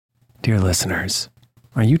Dear listeners,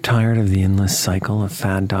 are you tired of the endless cycle of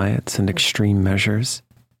fad diets and extreme measures?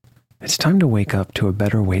 It's time to wake up to a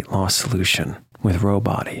better weight loss solution with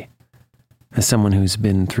Rowbody. As someone who's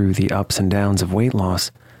been through the ups and downs of weight loss,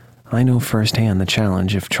 I know firsthand the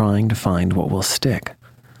challenge of trying to find what will stick.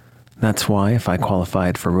 That's why if I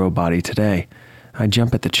qualified for Rowbody today, I'd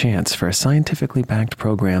jump at the chance for a scientifically backed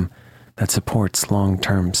program that supports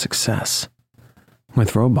long-term success.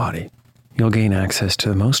 With Rowbody, you'll gain access to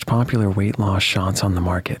the most popular weight loss shots on the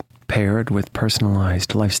market, paired with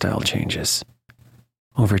personalized lifestyle changes.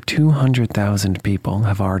 Over 200,000 people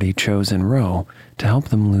have already chosen Row to help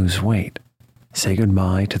them lose weight. Say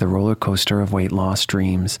goodbye to the roller coaster of weight loss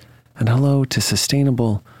dreams and hello to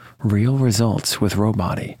sustainable, real results with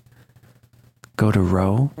Rowbody. Go to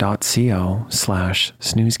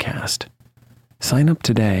row.co/snoozecast. Sign up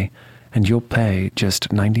today and you'll pay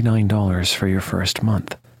just $99 for your first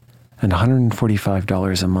month and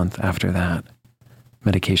 $145 a month after that.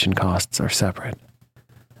 Medication costs are separate.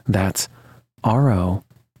 That's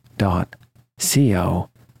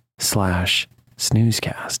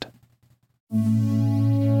ro.co/snoozecast.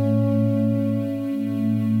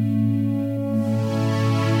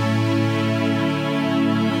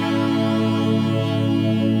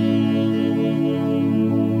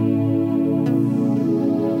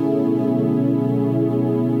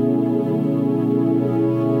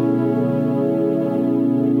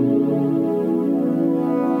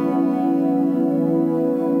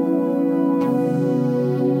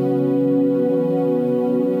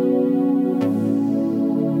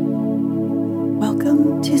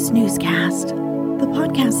 Welcome to Snoozecast, the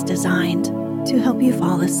podcast designed to help you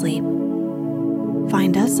fall asleep.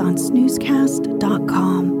 Find us on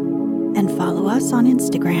snoozecast.com and follow us on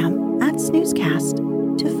Instagram @snoozecast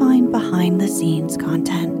to find behind-the-scenes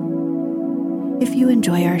content. If you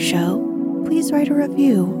enjoy our show, please write a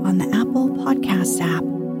review on the Apple Podcasts app,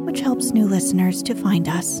 which helps new listeners to find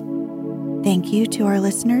us. Thank you to our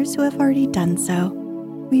listeners who have already done so.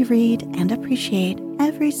 We read and appreciate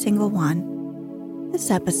every single one. This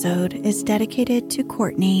episode is dedicated to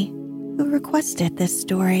Courtney, who requested this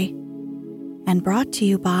story, and brought to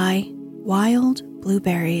you by Wild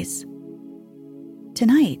Blueberries.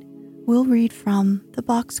 Tonight, we'll read from The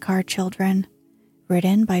Boxcar Children,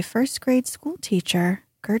 written by first grade school teacher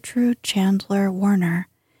Gertrude Chandler Warner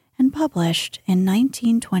and published in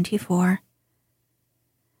 1924.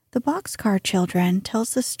 The Boxcar Children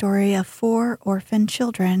tells the story of 4 orphan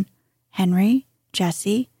children, Henry,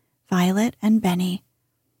 Jesse, Violet, and Benny.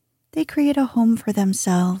 They create a home for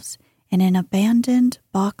themselves in an abandoned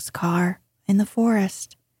boxcar in the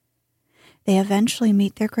forest. They eventually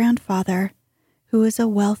meet their grandfather, who is a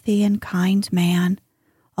wealthy and kind man,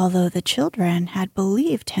 although the children had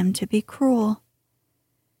believed him to be cruel.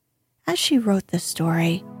 As she wrote the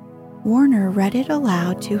story, Warner read it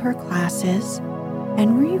aloud to her classes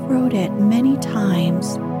and rewrote it many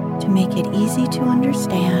times to make it easy to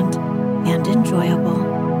understand and enjoyable.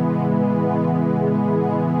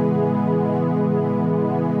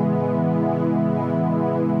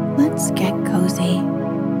 Let's get cozy.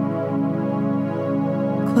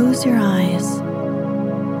 Close your eyes.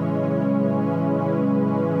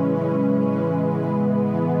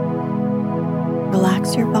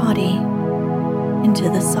 Relax your body into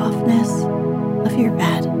the softness of your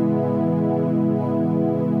bed.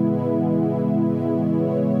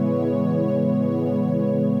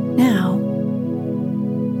 Now,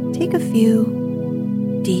 take a few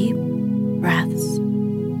deep breaths.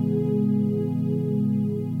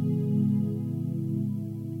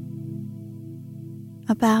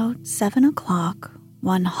 About 7 o'clock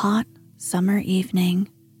one hot summer evening,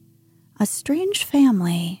 a strange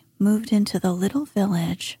family moved into the little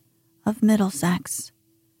village of Middlesex.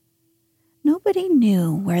 Nobody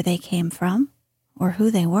knew where they came from or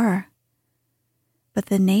who they were, but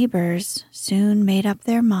the neighbors soon made up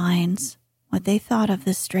their minds what they thought of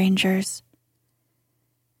the strangers.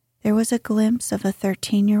 There was a glimpse of a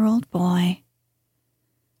 13-year-old boy.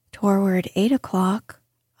 Toward 8 o'clock,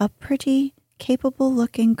 a pretty,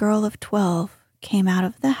 capable-looking girl of 12 came out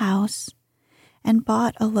of the house and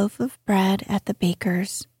bought a loaf of bread at the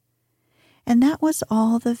baker's. And that was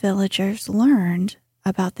all the villagers learned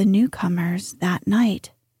about the newcomers that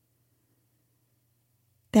night.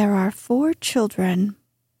 "There are 4 children,"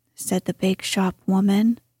 said the bake shop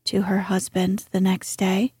woman to her husband the next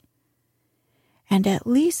day, "and at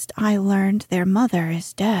least I learned their mother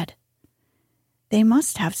is dead. They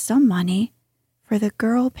must have some money, for the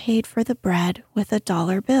girl paid for the bread with a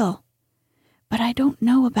 $1 bill, but I don't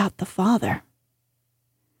know about the father."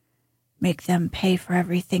 "Make them pay for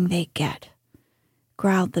everything they get,"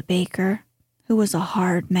 growled the baker, who was a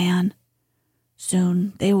hard man.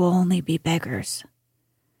 Soon they will only be beggars.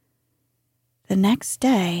 The next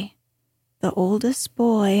day, the oldest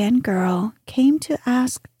boy and girl came to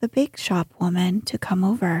ask the bake shop woman to come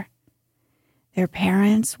over. Their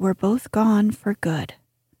parents were both gone for good.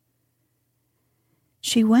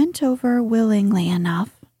 She went over willingly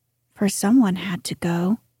enough, for someone had to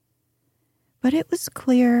go. But it was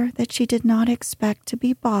clear that she did not expect to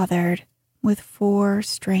be bothered with 4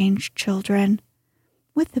 strange children,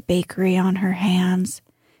 with the bakery on her hands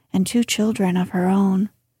and 2 children of her own.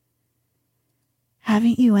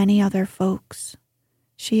 "Haven't you any other folks?"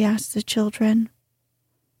 she asked the children.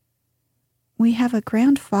 "We have a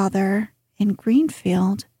grandfather in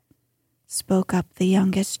Greenfield," spoke up the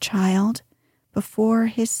youngest child before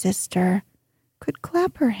his sister could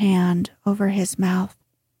clap her hand over his mouth.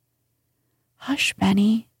 "Hush,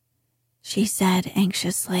 Benny," she said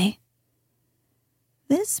anxiously.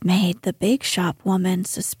 This made the bake shop woman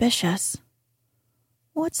suspicious.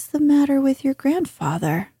 "What's the matter with your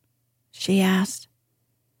grandfather?" she asked.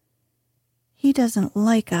 "He doesn't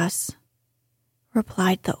like us,"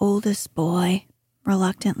 replied the oldest boy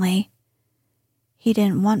reluctantly. "He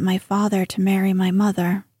didn't want my father to marry my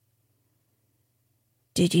mother."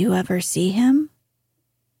 "Did you ever see him?"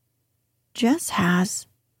 "Jess has.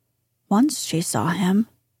 Once she saw him."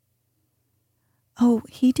 "Oh,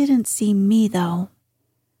 he didn't see me, though,"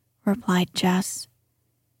 replied Jess.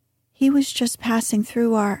 "He was just passing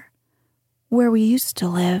through where we used to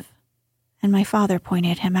live, and my father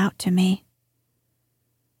pointed him out to me."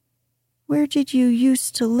 "Where did you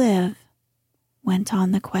used to live?" went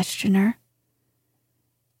on the questioner.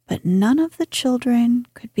 But none of the children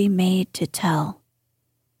could be made to tell.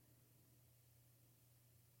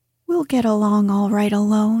 "We'll get along all right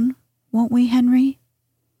alone, won't we, Henry?"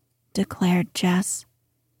 declared Jess.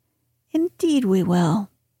 "Indeed we will,"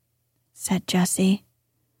 said Jessie.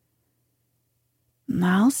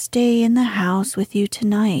 "I'll stay in the house with you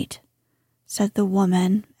tonight," said the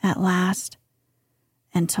woman at last,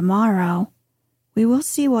 "and tomorrow we will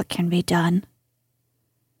see what can be done."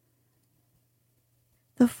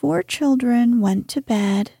 The 4 children went to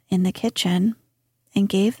bed in the kitchen and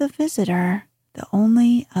gave the visitor the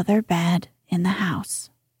only other bed in the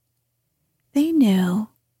house. They knew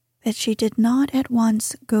that she did not at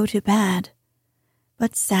once go to bed,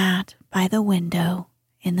 but sat by the window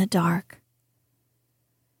in the dark.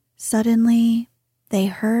 Suddenly, they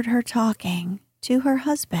heard her talking to her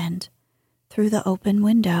husband through the open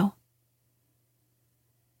window.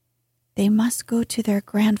 "They must go to their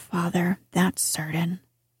grandfather, that's certain,"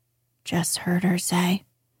 Jess heard her say.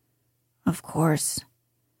 "Of course,"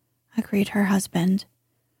 agreed her husband.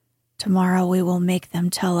 "Tomorrow we will make them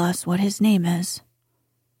tell us what his name is."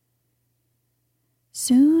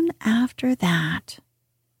 Soon after that,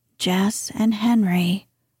 Jess and Henry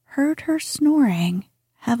heard her snoring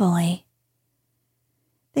heavily.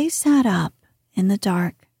 They sat up in the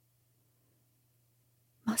dark.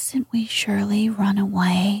 "Mustn't we surely run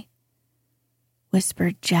away?"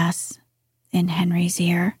 whispered Jess in Henry's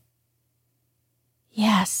ear.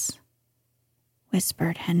 "Yes,"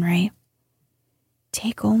 whispered Henry.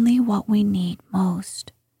 "Take only what we need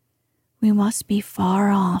most. We must be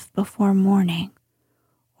far off before morning,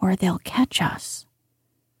 or they'll catch us."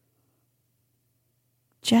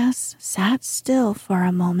 Jess sat still for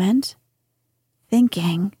a moment,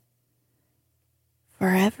 thinking. For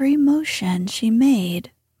every motion she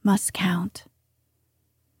made must count.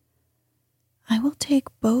 "I will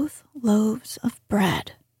take both loaves of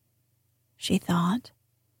bread," she thought,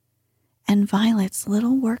 "and Violet's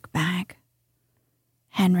little work bag.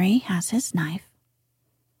 Henry has his knife,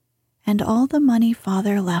 and all the money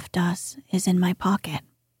Father left us is in my pocket."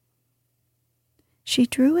 She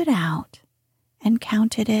drew it out and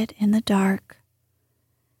counted it in the dark,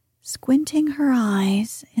 squinting her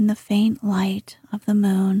eyes in the faint light of the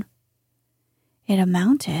moon. It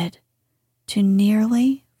amounted to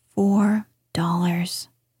nearly $4.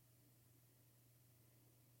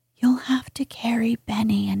 "You'll have to carry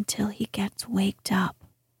Benny until he gets waked up,"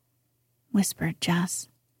 whispered Jess.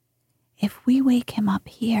 "If we wake him up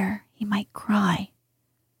here, he might cry."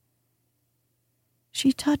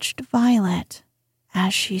 She touched Violet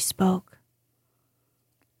as she spoke.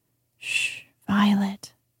 "Shh,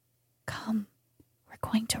 Violet, come, we're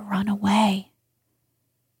going to run away,"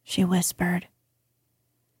 she whispered.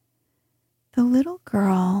 The little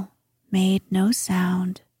girl made no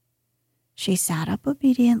sound. She sat up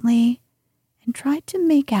obediently and tried to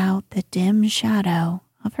make out the dim shadow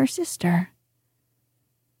of her sister.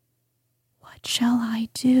 "What shall I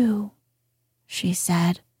do?" she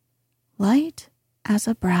said, light as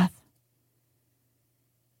a breath.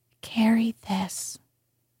 Carry this,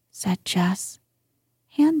 said Jess,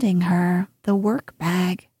 handing her the work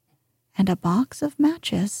bag and a box of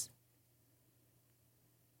matches.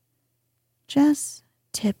 Jess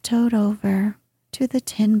tiptoed over to the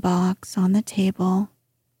tin box on the table,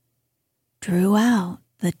 drew out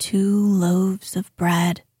the 2 loaves of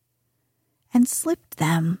bread, and slipped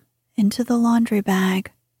them into the laundry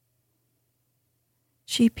bag.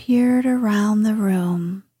 She peered around the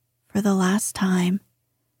room for the last time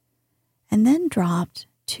and then dropped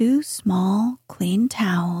 2 small, clean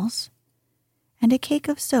towels and a cake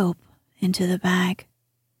of soap into the bag.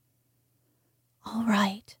 All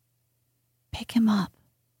right, pick him up,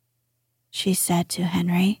 she said to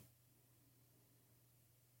Henry.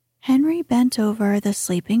 Henry bent over the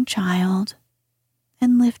sleeping child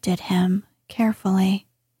and lifted him carefully.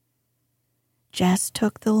 Jess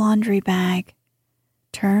took the laundry bag,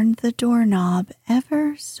 turned the doorknob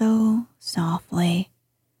ever so softly,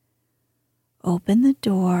 opened the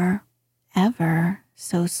door ever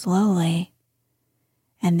so slowly,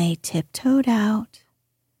 and they tiptoed out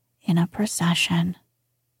in a procession.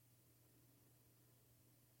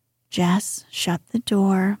 Jess shut the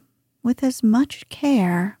door with as much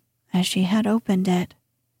care as she had opened it,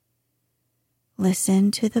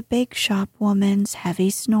 listened to the bake shop woman's heavy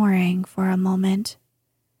snoring for a moment,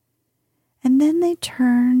 and then they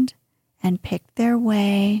turned and picked their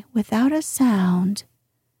way without a sound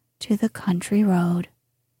to the country road.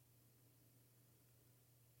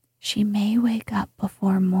 She may wake up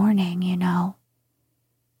before morning, you know,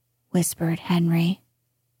 whispered Henry.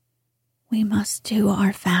 We must do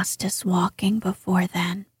our fastest walking before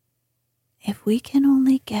then. If we can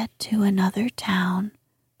only get to another town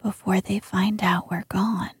before they find out we're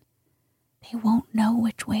gone, they won't know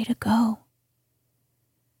which way to go.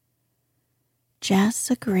 Jess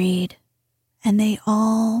agreed, and they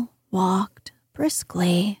all walked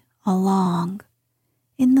briskly along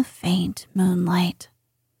in the faint moonlight.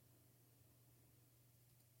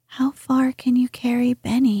 How far can you carry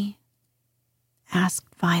Benny?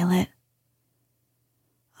 Asked Violet.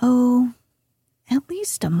 Oh, at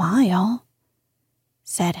least a mile,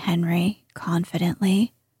 said Henry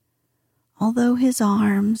confidently, although his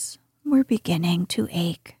arms were beginning to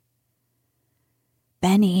ache.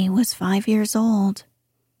 Benny was 5 years old,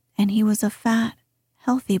 and he was a fat,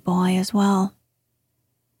 healthy boy as well.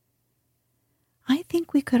 I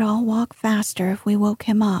think we could all walk faster if we woke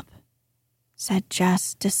him up, said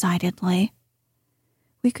Jess decidedly.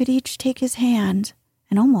 We could each take his hand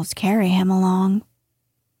and almost carry him along.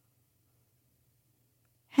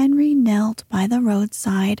 Henry knelt by the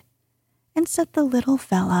roadside and set the little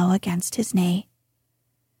fellow against his knee.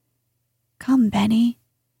 Come, Benny,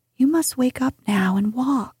 you must wake up now and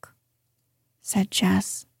walk, said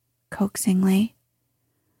Jess coaxingly.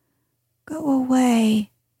 Go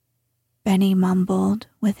away, Benny mumbled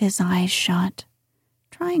with his eyes shut,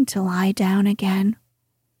 trying to lie down again.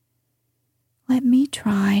 Let me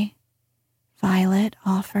try, Violet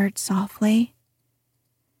offered softly.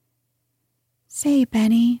 Say,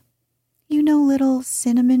 Benny, you know little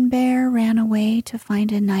Cinnamon Bear ran away to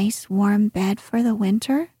find a nice warm bed for the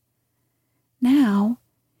winter? Now,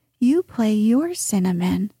 you play your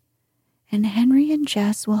Cinnamon, and Henry and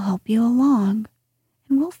Jess will help you along,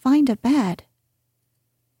 and we'll find a bed.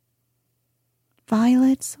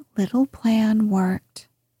 Violet's little plan worked.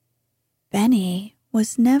 Benny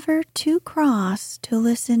was never too cross to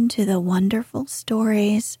listen to the wonderful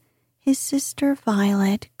stories his sister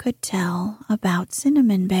Violet could tell about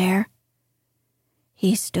Cinnamon Bear.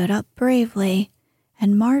 He stood up bravely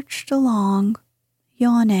and marched along,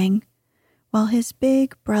 yawning, while his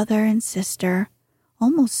big brother and sister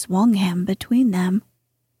almost swung him between them.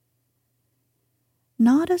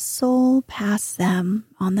 Not a soul passed them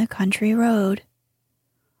on the country road.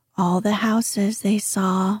 All the houses they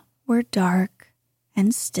saw were dark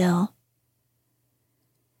and still.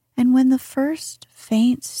 And when the first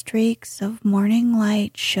faint streaks of morning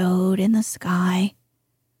light showed in the sky,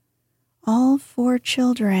 all 4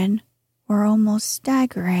 children were almost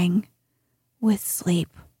staggering with sleep.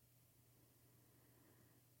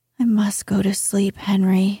 I must go to sleep,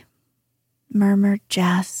 Henry, murmured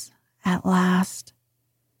Jess at last.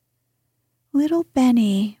 Little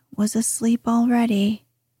Benny was asleep already,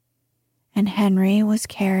 and Henry was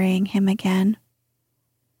carrying him again.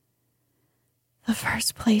 The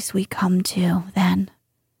first place we come to, then,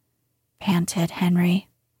 panted Henry.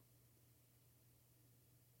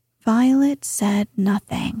 Violet said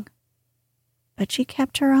nothing, but she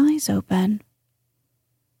kept her eyes open.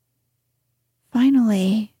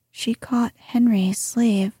 Finally, she caught Henry's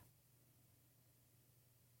sleeve.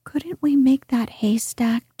 Couldn't we make that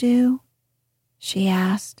haystack do? She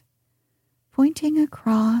asked, pointing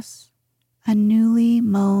across a newly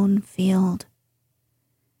mown field.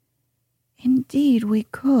 "Indeed we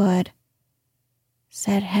could,"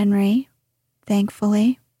 said Henry,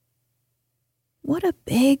 thankfully. "What a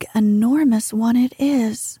big, enormous one it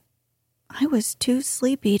is. I was too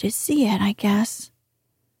sleepy to see it, I guess.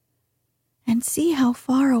 And see how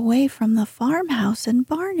far away from the farmhouse and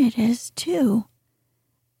barn it is, too,"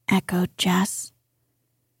 echoed Jess.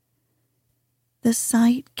 The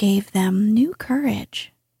sight gave them new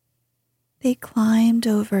courage. They climbed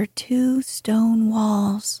over 2 stone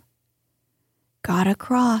walls, got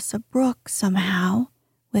across a brook somehow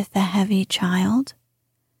with the heavy child,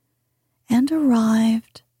 and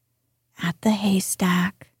arrived at the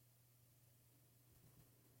haystack.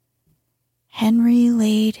 Henry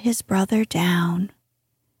laid his brother down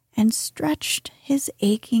and stretched his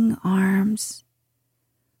aching arms,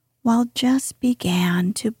 while Jess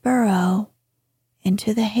began to burrow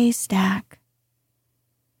into the haystack.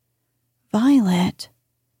 Violet,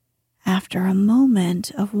 after a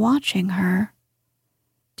moment of watching her,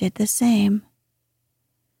 did the same.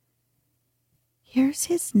 "Here's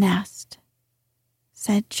his nest,"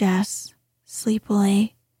 said Jess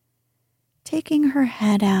sleepily, taking her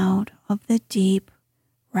head out of the deep,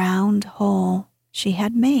 round hole she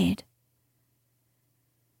had made.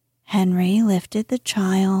 Henry lifted the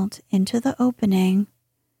child into the opening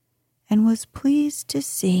and was pleased to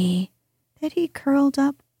see that he curled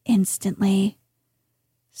up instantly,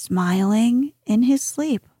 smiling in his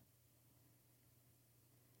sleep.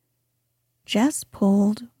 Jess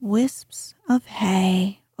pulled wisps of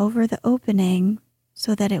hay over the opening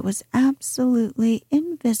so that it was absolutely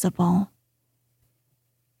invisible,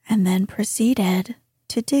 and then proceeded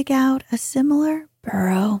to dig out a similar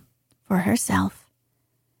burrow for herself.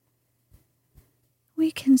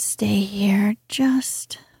 "We can stay here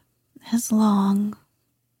just as long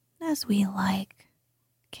as we like,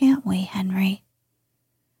 can't we, Henry?"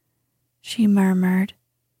 she murmured,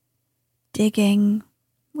 digging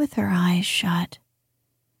with her eyes shut.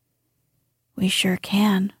 "We sure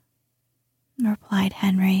can," replied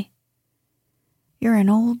Henry. "You're an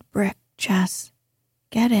old brick, Jess.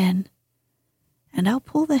 Get in, and I'll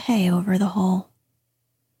pull the hay over the hole."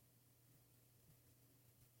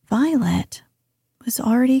 Violet was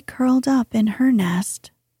already curled up in her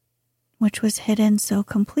nest, which was hidden so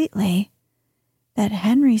completely that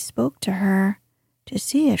Henry spoke to her to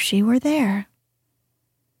see if she were there.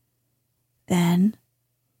 Then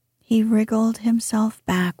he wriggled himself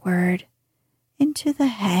backward into the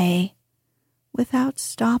hay without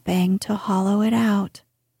stopping to hollow it out,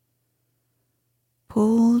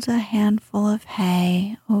 pulled a handful of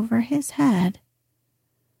hay over his head,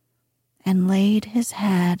 and laid his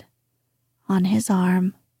head on his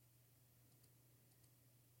arm.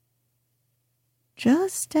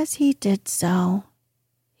 Just as he did so,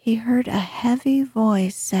 he heard a heavy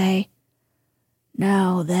voice say,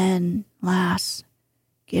 "Now then, lass,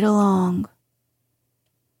 get along."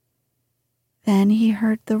 Then he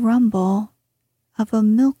heard the rumble of a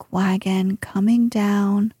milk wagon coming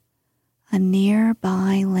down a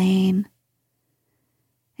nearby lane,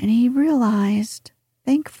 and he realized,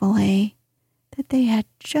 thankfully, that they had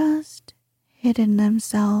just hidden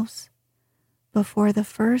themselves before the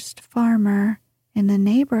first farmer in the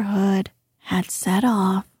neighborhood had set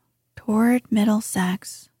off toward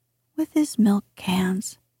Middlesex with his milk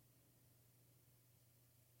cans.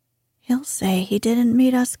 "He'll say he didn't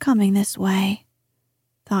meet us coming this way,"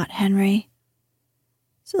 thought Henry,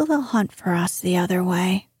 "so they'll hunt for us the other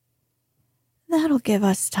way. That'll give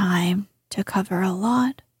us time to cover a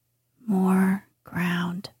lot more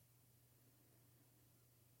ground."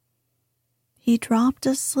 He dropped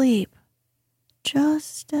asleep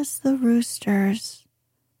just as the roosters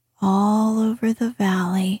all over the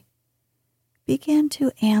valley began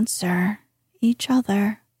to answer each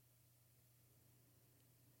other.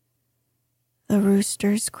 The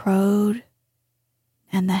roosters crowed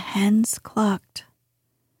and the hens clucked.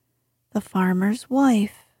 The farmer's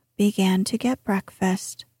wife began to get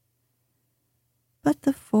breakfast, but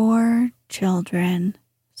the 4 children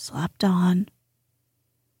slept on.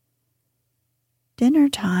 Dinner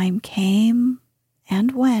time came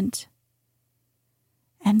and went,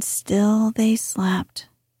 and still they slept,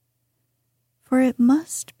 for it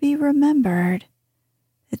must be remembered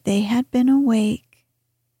that they had been awake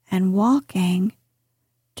and walking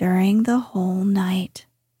during the whole night.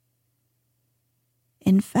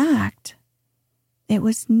 In fact, it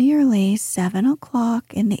was nearly 7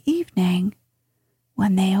 o'clock in the evening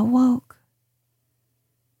when they awoke.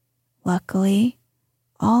 Luckily,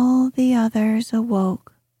 all the others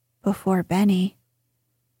awoke before Benny.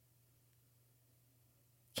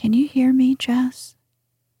 "Can you hear me, Jess?"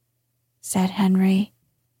 said Henry,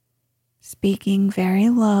 speaking very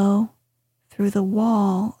low through the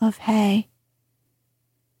wall of hay.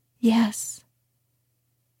 "Yes,"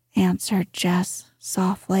 answered Jess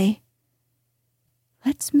softly.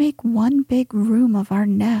 "Let's make one big room of our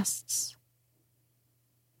nests."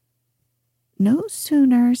 No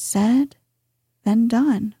sooner said than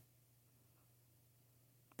done.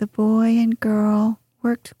 The boy and girl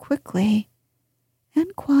worked quickly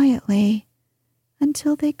and quietly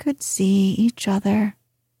until they could see each other.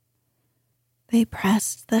 They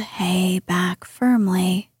pressed the hay back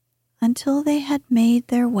firmly until they had made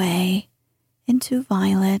their way into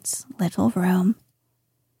Violet's little room.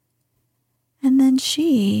 And then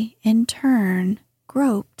she, in turn,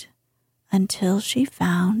 groped until she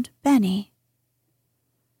found Benny.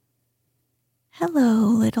 "Hello,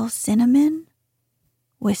 little Cinnamon,"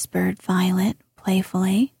 whispered Violet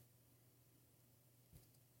playfully.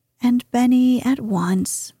 And Benny at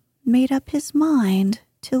once made up his mind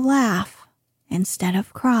to laugh instead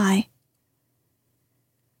of cry.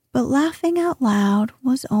 But laughing out loud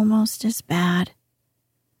was almost as bad.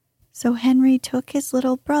 So Henry took his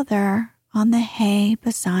little brother on the hay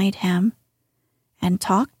beside him and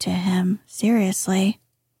talked to him seriously.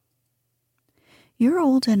 "You're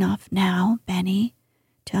old enough now, Benny,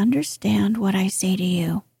 to understand what I say to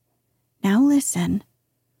you. Now listen.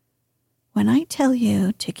 When I tell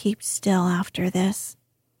you to keep still after this,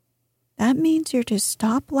 that means you're to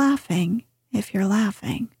stop laughing if you're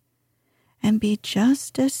laughing, and be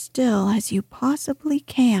just as still as you possibly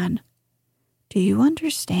can. Do you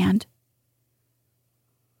understand?"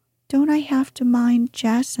 "Don't I have to mind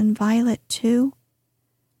Jess and Violet too?"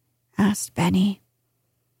 asked Benny.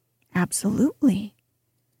 "Absolutely,"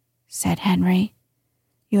 said Henry.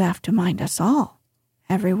 "You have to mind us all,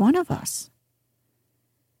 every one of us."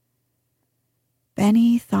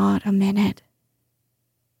 Benny thought a minute.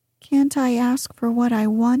 "Can't I ask for what I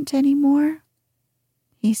want any more?"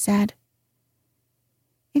 he said.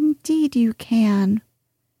 "Indeed you can,"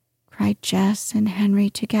 cried Jess and Henry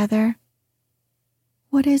together.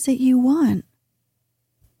 "What is it you want?"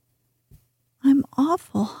 "I'm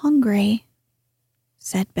awful hungry,"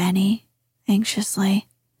 said Benny anxiously.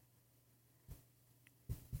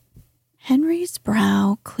 Henry's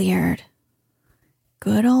brow cleared.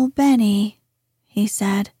 "Good old Benny," he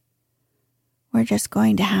said. "We're just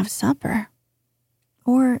going to have supper.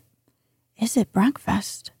 Or is it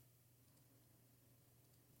breakfast?"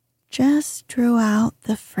 Jess drew out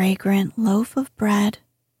the fragrant loaf of bread.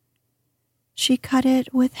 She cut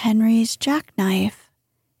it with Henry's jackknife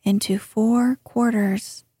into 4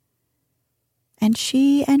 quarters, and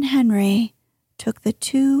she and Henry took the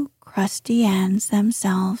 2 crusty ends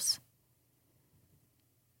themselves.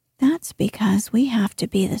 "That's because we have to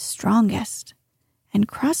be the strongest, and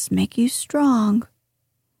crusts make you strong,"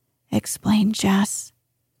 explained Jess.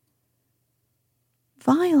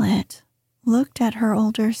 Violet looked at her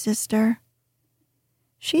older sister.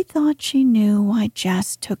 She thought she knew why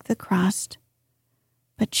Jess took the crust,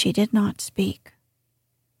 but she did not speak.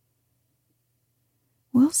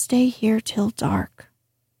 "We'll stay here till dark,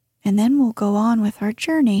 and then we'll go on with our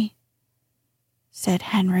journey," said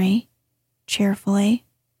Henry cheerfully.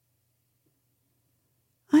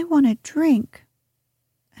 "I want a drink,"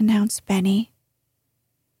 announced Benny.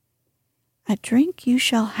 "A drink you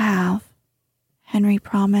shall have," Henry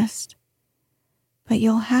promised, "but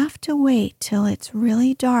you'll have to wait till it's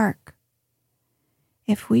really dark.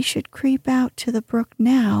 If we should creep out to the brook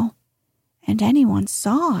now, and anyone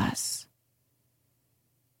saw us—"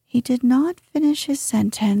 He did not finish his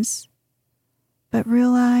sentence, but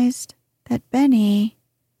realized that Benny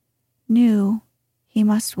knew he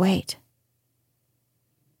must wait.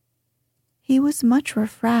 He was much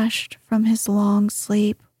refreshed from his long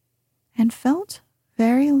sleep and felt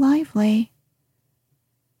very lively.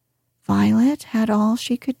 Violet had all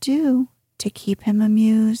she could do to keep him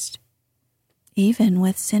amused, even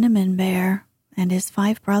with Cinnamon Bear and his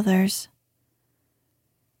 5 brothers.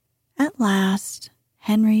 At last,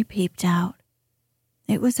 Henry peeped out.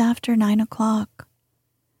 It was after 9 o'clock.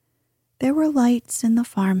 There were lights in the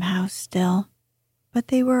farmhouse still, but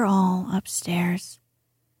they were all upstairs.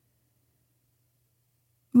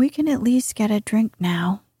 "We can at least get a drink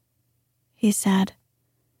now," he said,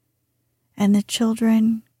 and the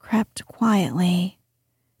children crept quietly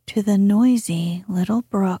to the noisy little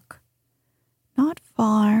brook not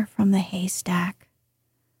far from the haystack.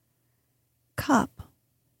 "Cup,"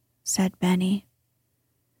 said Benny.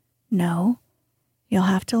 "No, you'll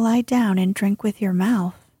have to lie down and drink with your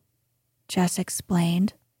mouth," Jess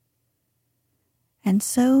explained. And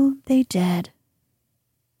so they did.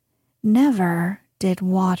 Never did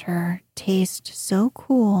water taste so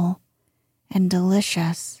cool and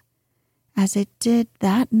delicious as it did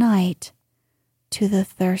that night to the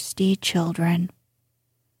thirsty children.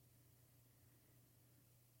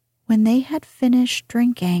 When they had finished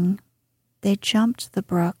drinking, they jumped the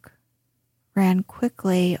brook, ran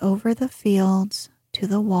quickly over the fields to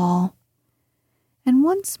the wall, and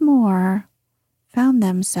once more found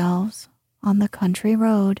themselves on the country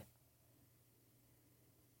road.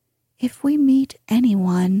 "If we meet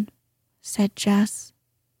anyone," said Jess,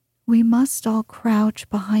 "we must all crouch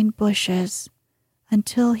behind bushes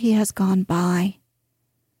until he has gone by."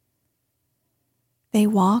 They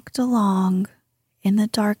walked along in the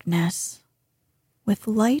darkness with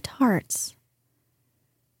light hearts.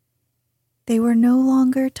 They were no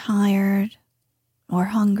longer tired or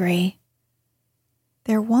hungry.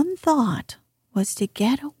 Their one thought was to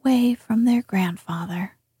get away from their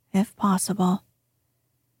grandfather, if possible.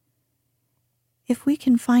 "If we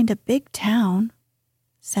can find a big town,"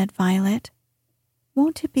 said Violet,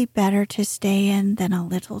 "won't it be better to stay in than a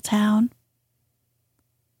little town?"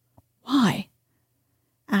 "Why?"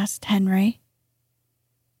 asked Henry,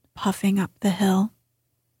 puffing up the hill.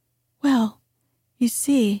 "Well, you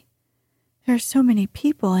see, there are so many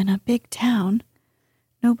people in a big town,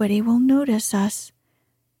 nobody will notice us.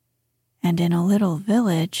 And in a little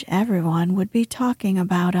village, everyone would be talking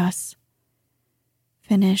about us,"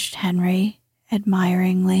 finished Henry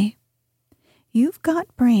admiringly. "You've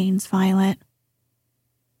got brains, Violet."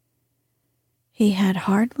 He had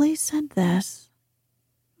hardly said this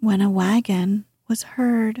when a wagon was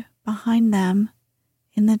heard behind them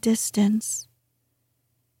in the distance.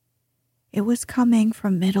 It was coming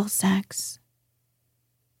from Middlesex.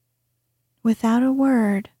 Without a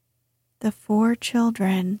word, the 4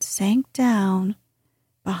 children sank down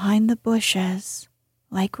behind the bushes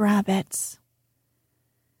like rabbits.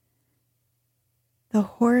 The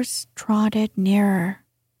horse trotted nearer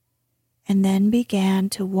and then began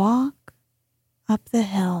to walk up the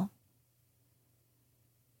hill.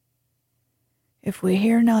 "If we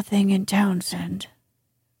hear nothing in Townsend,"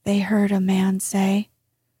 they heard a man say,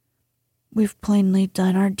 "we've plainly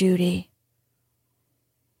done our duty."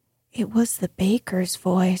 It was the baker's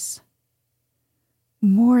voice.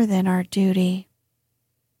 "More than our duty,"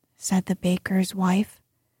 said the baker's wife,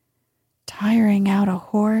 "tiring out a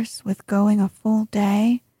horse with going a full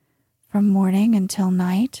day from morning until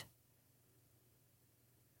night."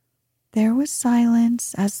 There was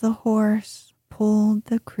silence as the horse pulled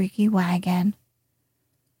the creaky wagon.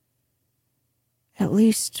 "At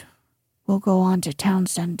least we'll go on to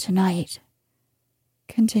Townsend tonight,"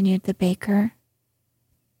 continued the baker,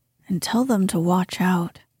 "and tell them to watch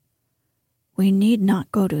out. We need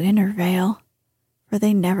not go to Intervale, for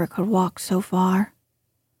they never could walk so far."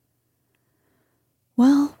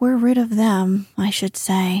 "Well, we're rid of them, I should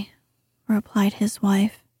say," replied his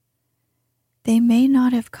wife. "They may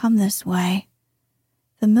not have come this way.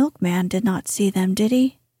 The milkman did not see them, did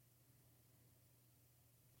he?"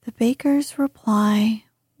 The baker's reply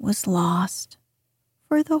was lost,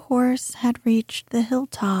 for the horse had reached the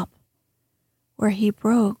hilltop, where he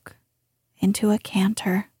broke into a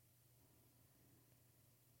canter.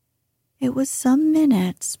 It was some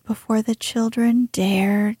minutes before the children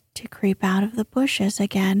dared to creep out of the bushes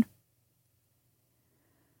again.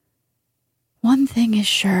 "One thing is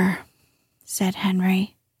sure," said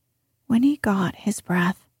Henry, when he got his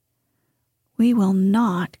breath. "We will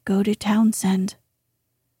not go to Townsend."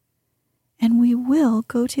 "And we will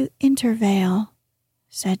go to Intervale,"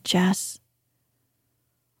 said Jess.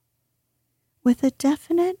 With a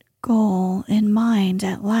definite goal in mind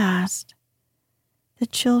at last, the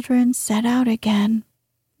children set out again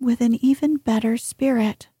with an even better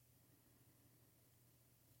spirit.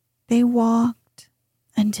 They walked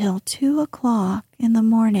until 2:00 in the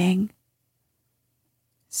morning,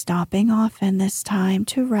 stopping often this time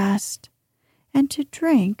to rest and to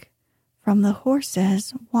drink from the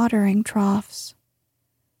horses' watering troughs.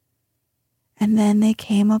 And then they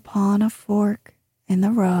came upon a fork in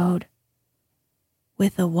the road,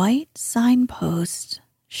 with a white signpost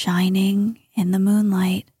shining in the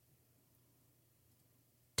moonlight.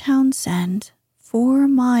 "Townsend, 4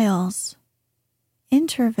 miles.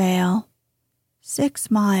 Intervale, 6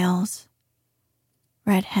 miles,"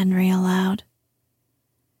 read Henry aloud.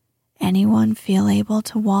 "Anyone feel able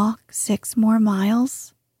to walk 6 more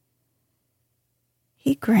miles?"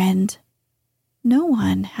 He grinned. No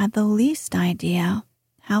one had the least idea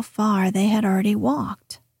how far they had already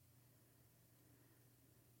walked.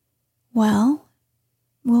 "Well,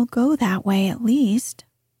 we'll go that way at least,"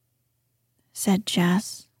 said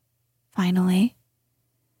Jess, finally.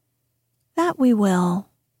 "That we will,"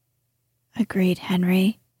 agreed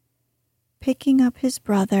Henry, picking up his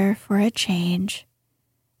brother for a change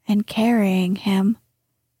and carrying him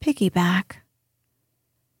piggyback.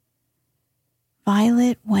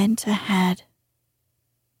 Violet went ahead.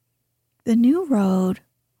 The new road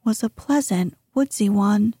was a pleasant, woodsy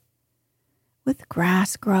one, with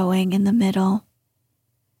grass growing in the middle.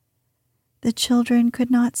 The children could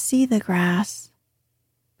not see the grass,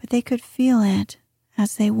 but they could feel it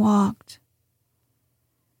as they walked.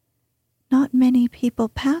 "Not many people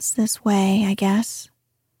pass this way, I guess,"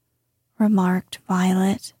 remarked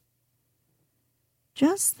Violet.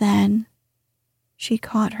 Just then, she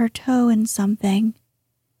caught her toe in something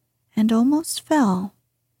and almost fell,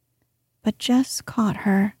 but Jess caught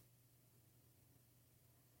her.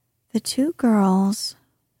 The two girls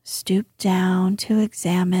stooped down to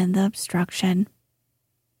examine the obstruction.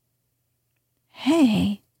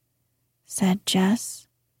 "Hey," said Jess.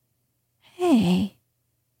 "Hey,"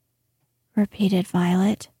 repeated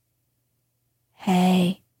Violet.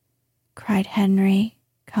 "Hey," cried Henry,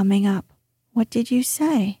 coming up. "What did you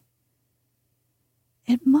say?"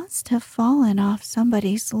 "It must have fallen off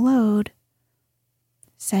somebody's load,"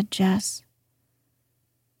 said Jess.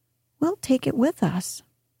 "We'll take it with us,"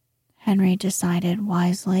 Henry decided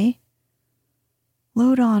wisely.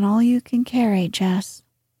 "Load on all you can carry, Jess."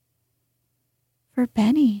 "For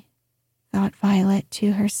Benny," thought Violet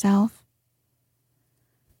to herself.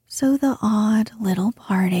 So the odd little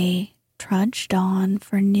party trudged on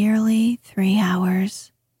for nearly 3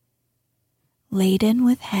 hours, laden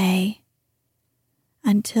with hay,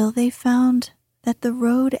 until they found that the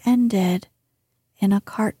road ended in a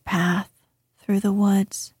cart path through the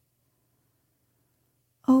woods.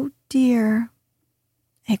 "Oh dear,"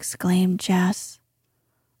 exclaimed Jess,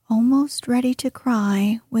 almost ready to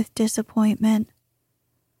cry with disappointment.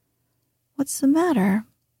 "What's the matter?"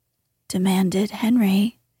 demanded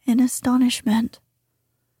Henry in astonishment.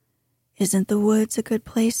 "Isn't the woods a good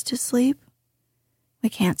place to sleep? We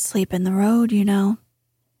can't sleep in the road, you know."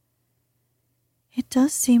 "It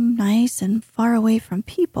does seem nice and far away from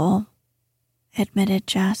people," admitted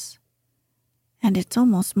Jess. "And it's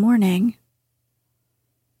almost morning."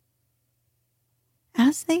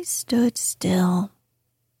 As they stood still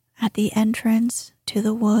at the entrance to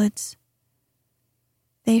the woods,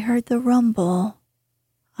 they heard the rumble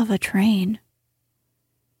of a train.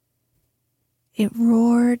 It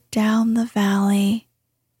roared down the valley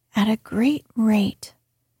at a great rate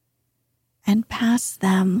and passed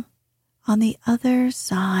them on the other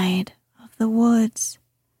side of the woods,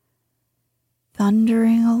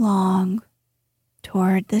 thundering along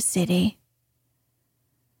toward the city.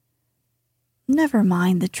 "Never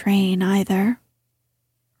mind the train either,"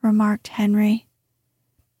 remarked Henry.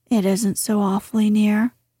 "It isn't so awfully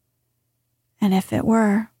near. And if it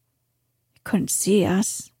were, it couldn't see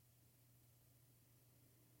us."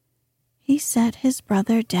 He set his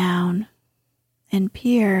brother down and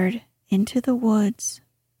peered into the woods.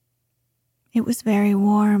 It was very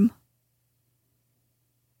warm.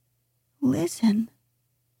 "Listen,"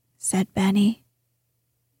 said Benny.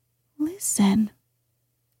 "Listen,"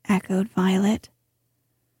 echoed Violet.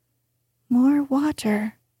 "More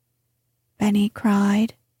water," Benny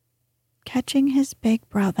cried, catching his big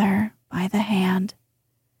brother by the hand.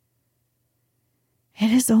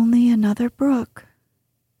 "It is only another brook,"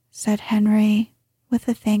 said Henry with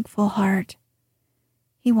a thankful heart.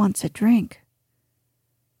 "He wants a drink."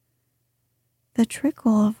 The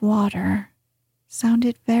trickle of water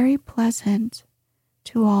sounded very pleasant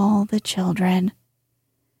to all the children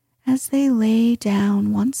as they lay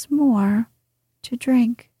down once more to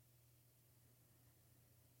drink.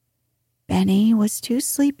 Benny was too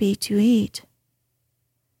sleepy to eat.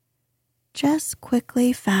 Jess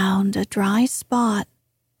quickly found a dry spot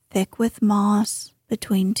thick with moss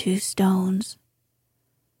between 2 stones.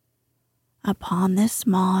 Upon this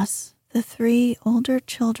moss, the 3 older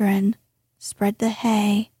children spread the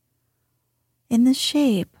hay in the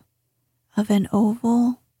shape of an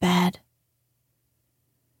oval bed.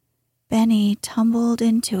 Benny tumbled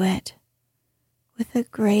into it with a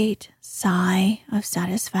great sigh of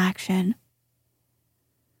satisfaction,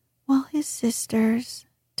 while his sisters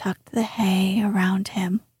tucked the hay around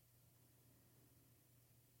him.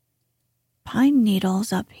 "Pine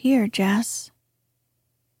needles up here, Jess,"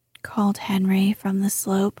 called Henry from the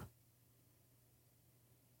slope.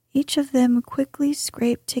 Each of them quickly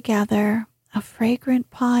scraped together a fragrant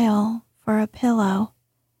pile for a pillow,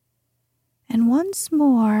 and once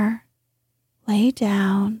more lay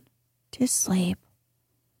down to sleep,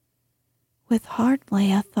 with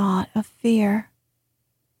hardly a thought of fear.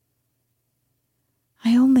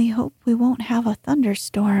 "I only hope we won't have a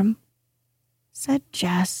thunderstorm," said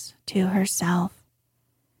Jess to herself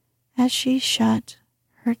as she shut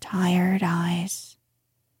her tired eyes.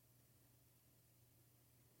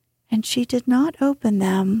 And she did not open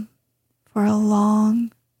them for a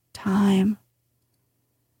long time,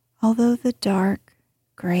 although the dark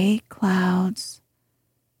gray clouds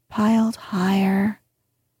piled higher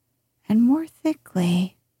and more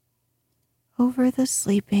thickly over the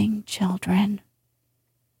sleeping children.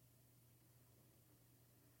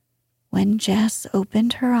 When Jess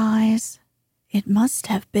opened her eyes, it must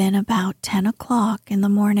have been about 10 o'clock in the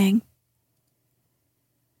morning.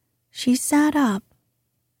 She sat up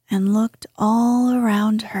and looked all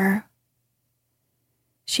around her.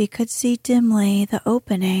 She could see dimly the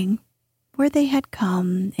opening where they had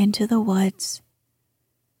come into the woods.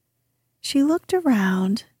 She looked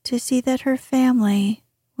around to see that her family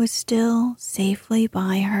was still safely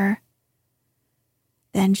by her.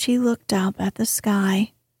 Then she looked up at the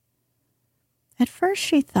sky. At first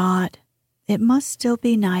she thought it must still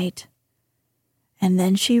be night, and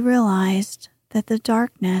then she realized that the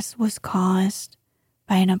darkness was caused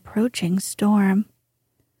by an approaching storm.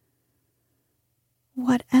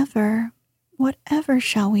 Whatever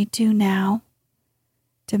shall we do now?"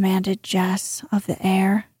 demanded Jess of the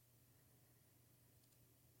air.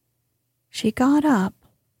 She got up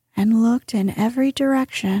and looked in every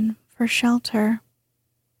direction for shelter.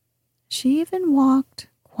 She even walked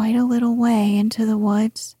quite a little way into the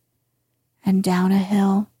woods and down a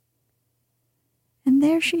hill. And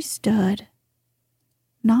there she stood,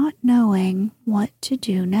 not knowing what to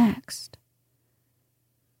do next.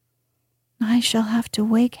 "I shall have to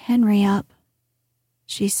wake Henry up,"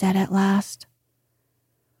 she said at last.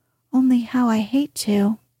 "Only how I hate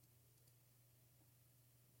to."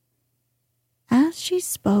 As she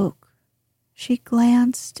spoke, she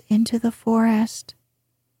glanced into the forest,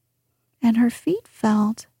 and her feet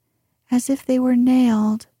felt as if they were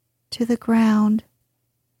nailed to the ground.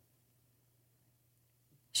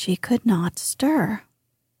 She could not stir.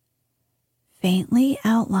 Faintly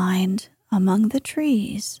outlined among the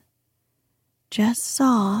trees, Jess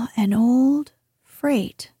saw an old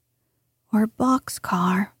freight or box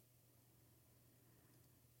car.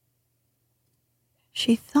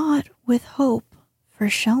 She thought with hope for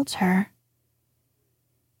shelter.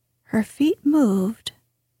 Her feet moved,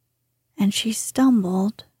 and she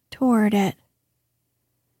stumbled toward it.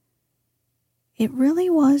 It really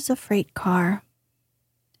was a freight car.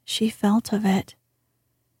 She felt of it.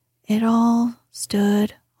 It all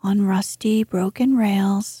stood on rusty, broken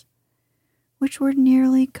rails, which were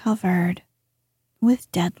nearly covered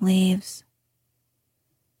with dead leaves.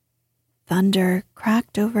 Thunder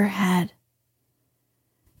cracked overhead.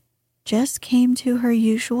 Jess came to her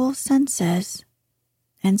usual senses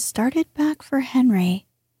and started back for Henry,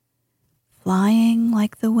 flying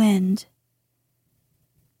like the wind.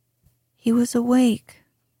 He was awake,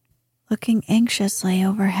 looking anxiously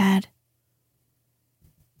overhead.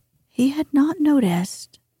 He had not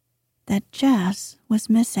noticed that Jess was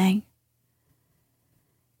missing.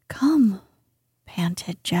 "Come,"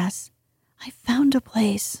 panted Jess. "I found a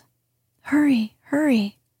place. Hurry,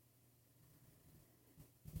 hurry."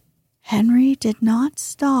 Henry did not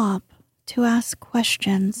stop to ask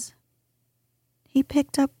questions. He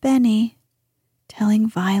picked up Benny, telling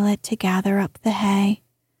Violet to gather up the hay.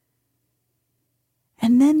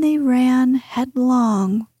 And then they ran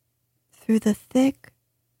headlong through the thick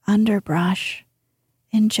underbrush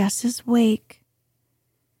in Jess's wake,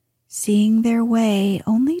 seeing their way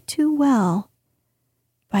only too well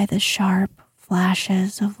by the sharp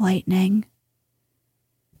flashes of lightning.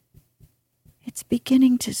 "It's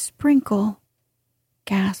beginning to sprinkle,"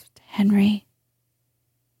 gasped Henry.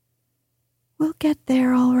 "We'll get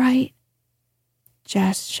there all right,"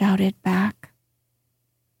 Jess shouted back.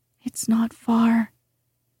 "It's not far.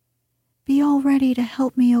 Be all ready to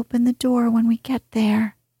help me open the door when we get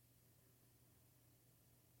there."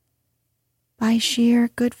 By sheer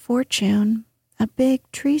good fortune, a big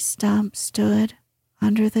tree stump stood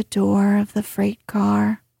under the door of the freight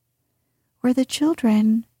car, where the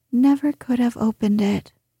children never could have opened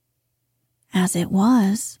it. As it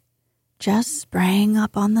was, Jess sprang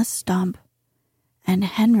up on the stump, and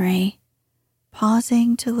Henry,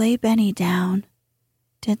 pausing to lay Benny down,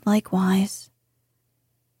 did likewise.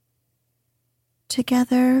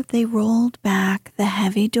 Together they rolled back the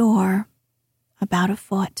heavy door about a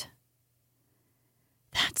foot.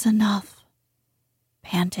 "That's enough,"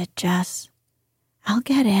 panted Jess. "I'll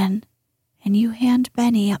get in, and you hand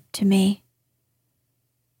Benny up to me."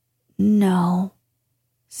 "No,"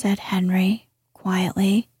 said Henry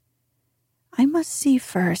quietly. "I must see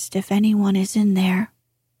first if anyone is in there."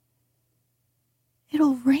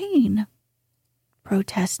 "It'll rain,"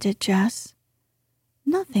 protested Jess.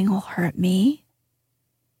 "Nothing will hurt me."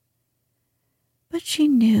 But she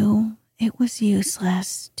knew it was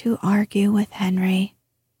useless to argue with Henry,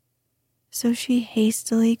 so she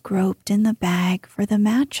hastily groped in the bag for the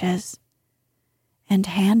matches and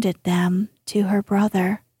handed them to her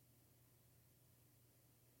brother.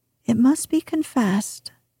 It must be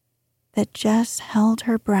confessed that Jess held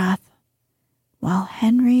her breath while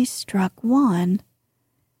Henry struck one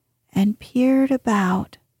and peered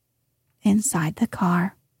about inside the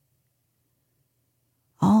car.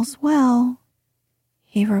 "All's well,"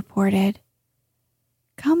 he reported.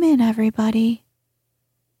 "Come in, everybody."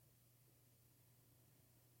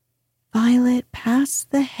 Violet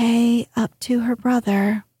passed the hay up to her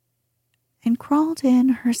brother and crawled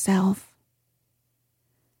in herself.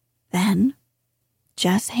 Then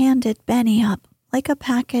Jess handed Benny up like a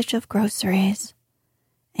package of groceries,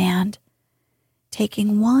 and,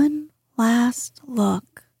 taking one last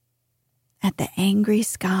look at the angry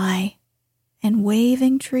sky and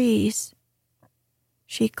waving trees,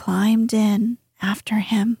 she climbed in after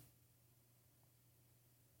him.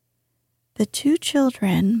 The two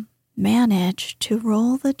children managed to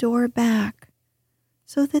roll the door back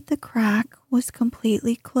so that the crack was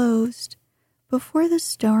completely closed before the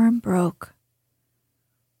storm broke.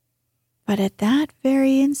 But at that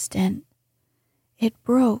very instant, it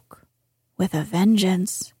broke with a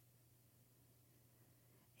vengeance.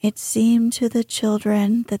 It seemed to the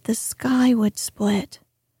children that the sky would split,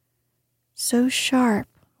 so sharp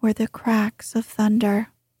were the cracks of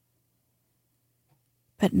thunder.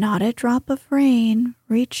 But not a drop of rain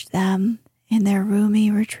reached them in their roomy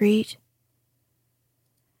retreat.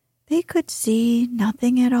 They could see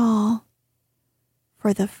nothing at all,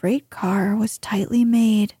 for the freight car was tightly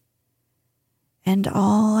made, and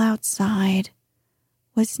all outside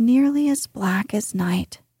was nearly as black as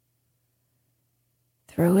night.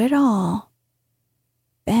 Through it all,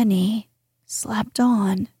 Benny slept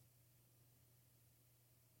on.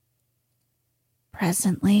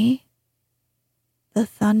 Presently, the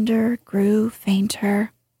thunder grew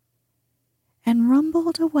fainter and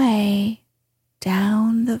rumbled away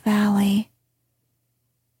down the valley,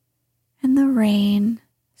 and the rain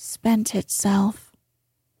spent itself.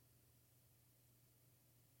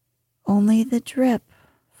 Only the drip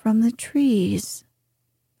from the trees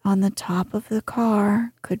on the top of the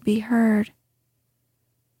car could be heard.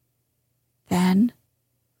 Then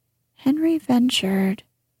Henry ventured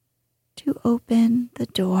to open the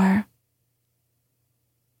door.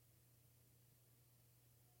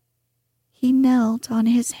 He knelt on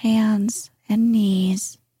his hands and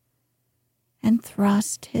knees and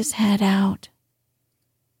thrust his head out.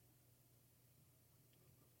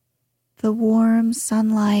 The warm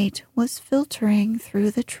sunlight was filtering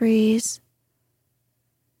through the trees,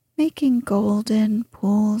 making golden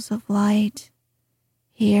pools of light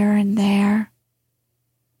here and there.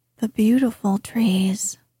 The beautiful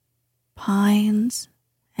trees, pines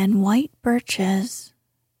and white birches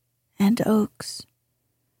and oaks,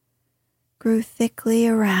 grew thickly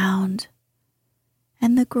around,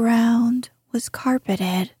 and the ground was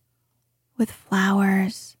carpeted with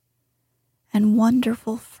flowers and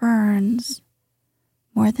wonderful ferns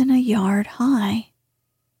more than a yard high.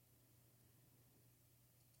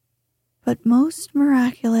 But most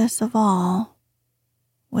miraculous of all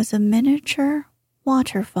was a miniature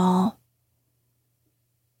waterfall,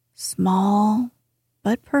 small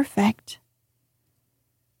but perfect,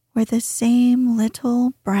 where the same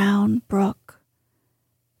little brown brook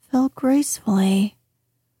fell gracefully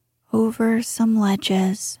over some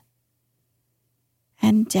ledges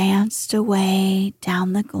and danced away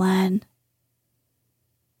down the glen.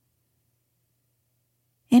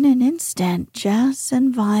 In an instant, Jess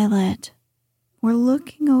and Violet were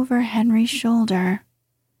looking over Henry's shoulder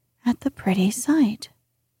at the pretty sight.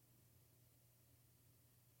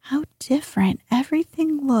 "How different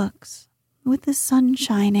everything looks with the sun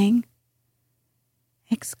shining,"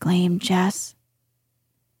 exclaimed Jess.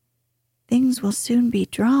 "Things will soon be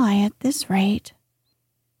dry at this rate."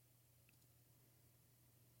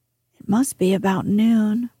 "It must be about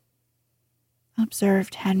noon,"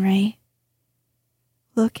 observed Henry,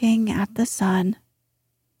 looking at the sun.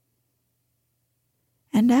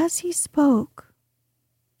 And as he spoke,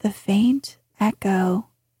 the faint echo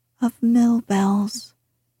of mill bells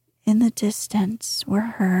in the distance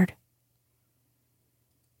were heard.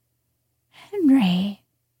 "Henry,"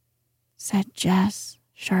 said Jess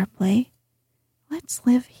sharply, "let's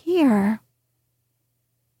live here."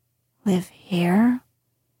 "Live here?"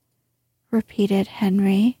 repeated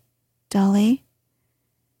Henry dully.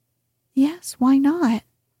 "Yes, why not?"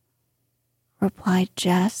 replied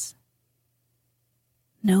Jess.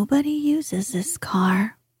 Nobody uses this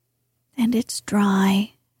car, and it's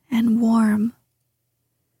dry and warm.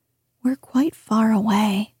 We're quite far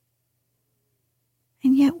away,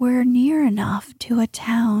 and yet we're near enough to a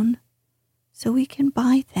town so we can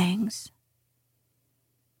buy things.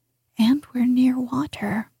 And we're near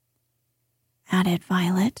water, added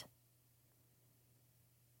Violet.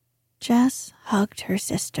 Jess hugged her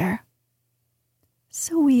sister.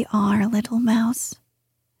 So we are, little mouse,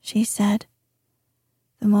 she said.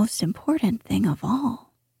 The most important thing of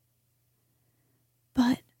all.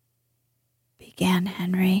 But, began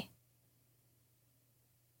Henry.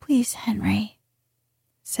 Please, Henry,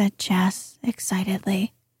 said Jess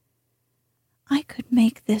excitedly. I could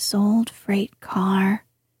make this old freight car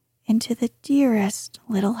into the dearest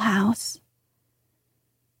little house,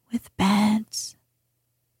 with beds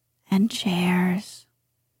and chairs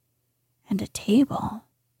and a table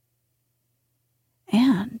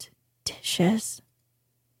and dishes.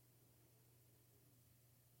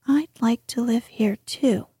 I'd like to live here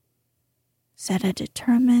too, said a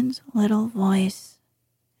determined little voice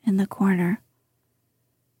in the corner.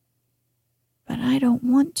 But I don't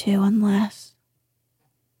want to unless...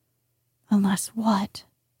 Unless what?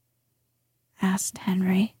 Asked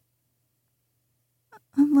Henry.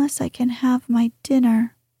 Unless I can have my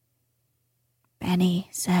dinner, Benny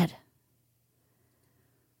said.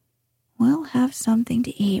 We'll have something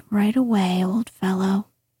to eat right away, old fellow,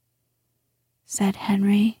 said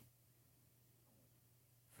Henry,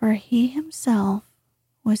 for he himself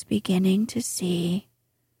was beginning to see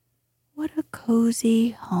what a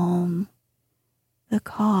cozy home the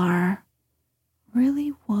car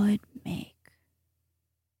really would make.